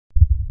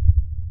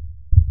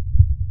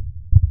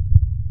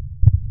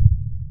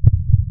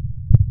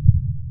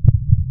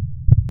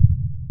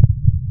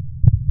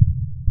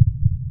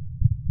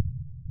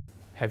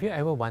Have you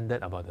ever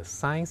wondered about the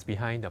science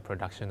behind the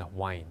production of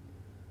wine,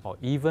 or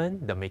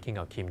even the making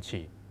of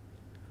kimchi?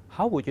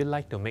 How would you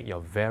like to make your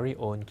very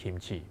own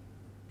kimchi?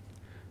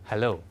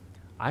 Hello,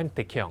 I'm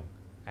Keong,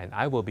 and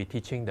I will be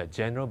teaching the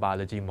General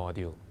Biology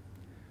module.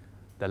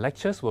 The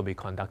lectures will be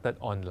conducted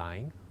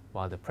online,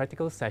 while the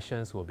practical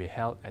sessions will be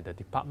held at the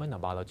Department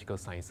of Biological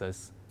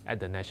Sciences at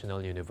the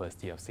National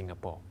University of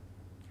Singapore.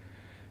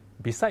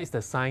 Besides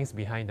the science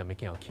behind the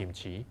making of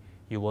kimchi,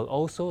 you will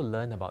also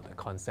learn about the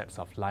concepts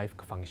of life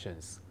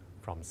functions,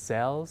 from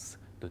cells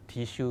to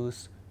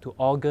tissues to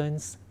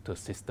organs to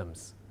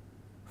systems.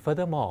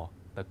 Furthermore,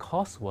 the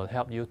course will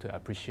help you to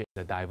appreciate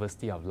the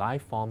diversity of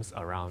life forms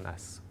around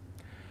us.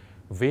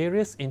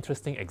 Various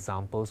interesting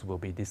examples will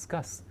be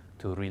discussed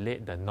to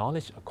relate the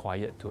knowledge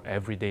acquired to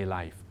everyday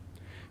life.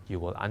 You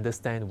will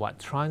understand what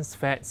trans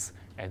fats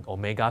and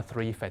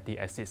omega-3 fatty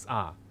acids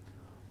are.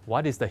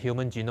 What is the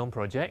Human Genome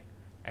Project,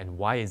 and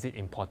why is it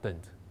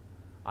important?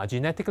 Are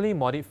genetically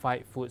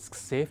modified foods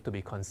safe to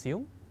be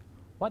consumed?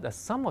 What are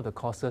some of the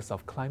causes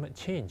of climate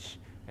change,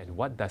 and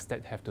what does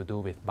that have to do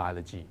with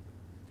biology?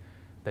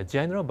 The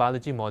General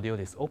Biology module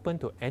is open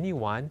to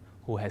anyone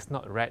who has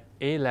not read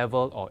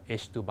A-level or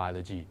H2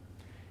 biology.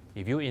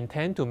 If you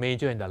intend to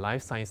major in the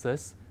life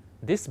sciences,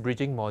 this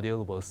bridging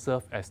module will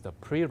serve as the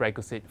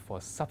prerequisite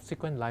for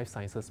subsequent life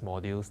sciences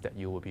modules that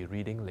you will be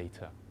reading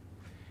later.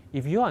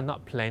 If you are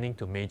not planning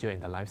to major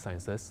in the life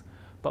sciences,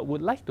 but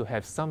would like to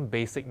have some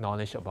basic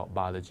knowledge about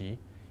biology,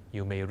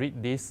 you may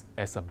read this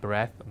as a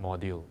breadth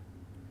module.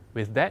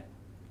 With that,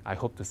 I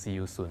hope to see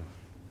you soon.